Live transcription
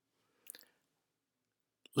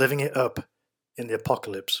Living it up in the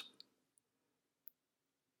apocalypse.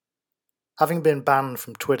 Having been banned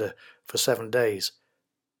from Twitter for 7 days,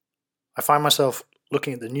 I find myself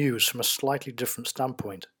looking at the news from a slightly different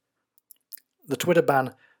standpoint. The Twitter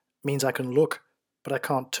ban means I can look, but I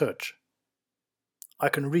can't touch. I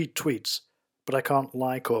can read tweets, but I can't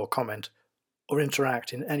like or comment or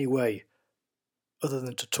interact in any way other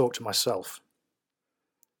than to talk to myself.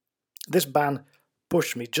 This ban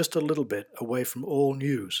pushed me just a little bit away from all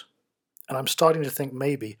news, and I'm starting to think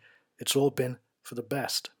maybe it's all been for the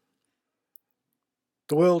best.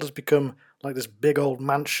 The world has become like this big old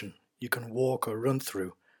mansion you can walk or run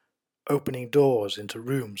through, opening doors into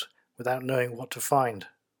rooms without knowing what to find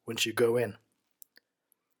once you go in.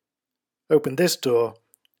 Open this door,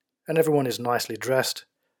 and everyone is nicely dressed,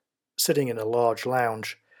 sitting in a large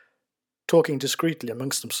lounge, talking discreetly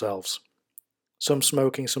amongst themselves, some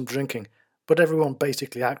smoking, some drinking, but everyone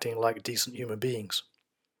basically acting like decent human beings.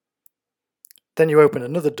 Then you open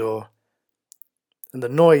another door, and the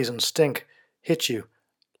noise and stink hit you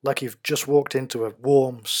like you've just walked into a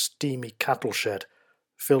warm, steamy cattle shed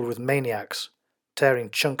filled with maniacs, tearing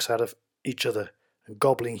chunks out of each other and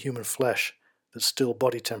gobbling human flesh that's still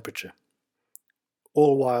body temperature,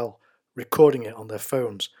 all while recording it on their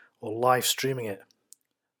phones or live streaming it,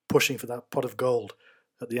 pushing for that pot of gold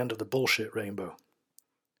at the end of the bullshit rainbow.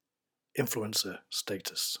 Influencer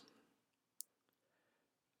status.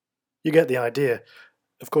 You get the idea.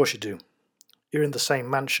 Of course you do. You're in the same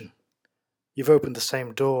mansion. You've opened the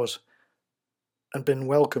same doors and been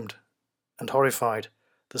welcomed and horrified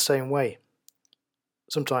the same way,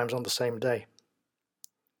 sometimes on the same day.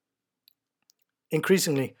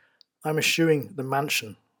 Increasingly, I'm eschewing the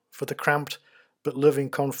mansion for the cramped but loving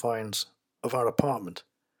confines of our apartment,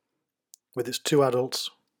 with its 2 adults,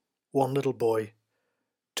 1 little boy,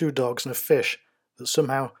 2 dogs and a fish that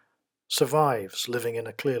somehow survives living in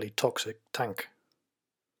a clearly toxic tank.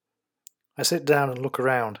 I sit down and look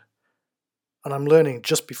around, and I'm learning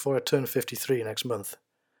just before I turn 53 next month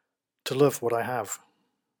to love what I have.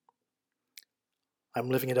 I'm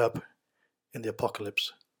living it up in the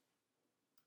apocalypse.